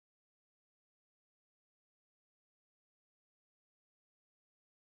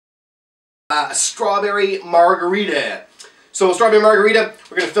Strawberry margarita. So strawberry margarita,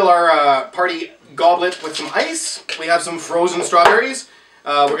 we're going to fill our party goblet with some ice. We have some frozen strawberries.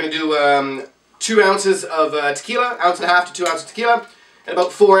 We're going to do 2 ounces of tequila, 1.5 to 2 ounces of tequila, and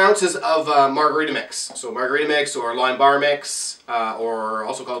about 4 ounces of margarita mix. So margarita mix or lime bar mix, or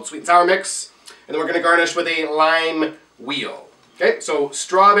also called sweet and sour mix. And then we're going to garnish with a lime wheel. Okay, so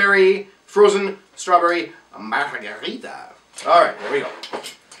frozen strawberry margarita. Alright, here we go.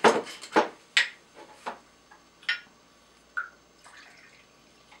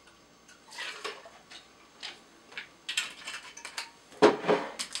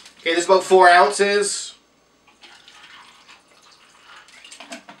 Okay, this is about 4 ounces.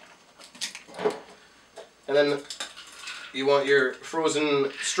 And then you want your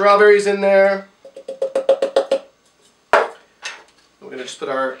frozen strawberries in there. We're going to just put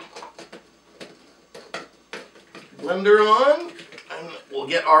our blender on, and we'll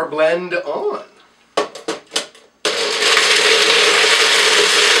get our blend on.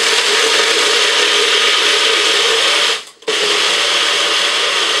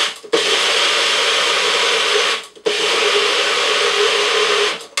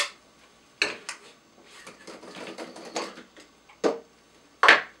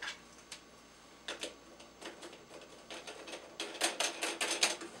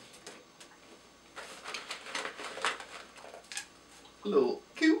 Little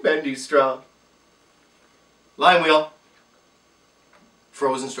cute bendy straw. Lime wheel.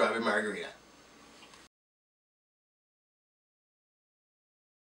 Frozen strawberry margarita.